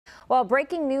Well,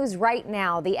 breaking news right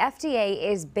now, the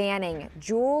FDA is banning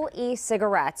Juul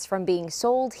e-cigarettes from being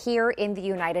sold here in the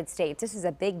United States. This is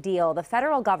a big deal. The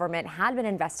federal government had been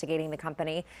investigating the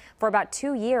company for about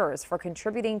 2 years for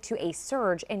contributing to a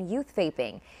surge in youth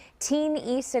vaping. Teen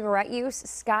e-cigarette use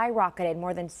skyrocketed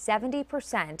more than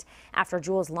 70% after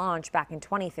Juul's launch back in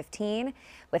 2015,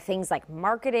 with things like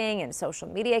marketing and social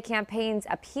media campaigns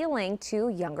appealing to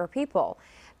younger people.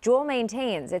 Juul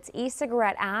maintains its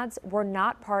e-cigarette ads were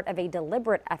not part of a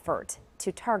deliberate effort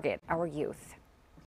to target our youth.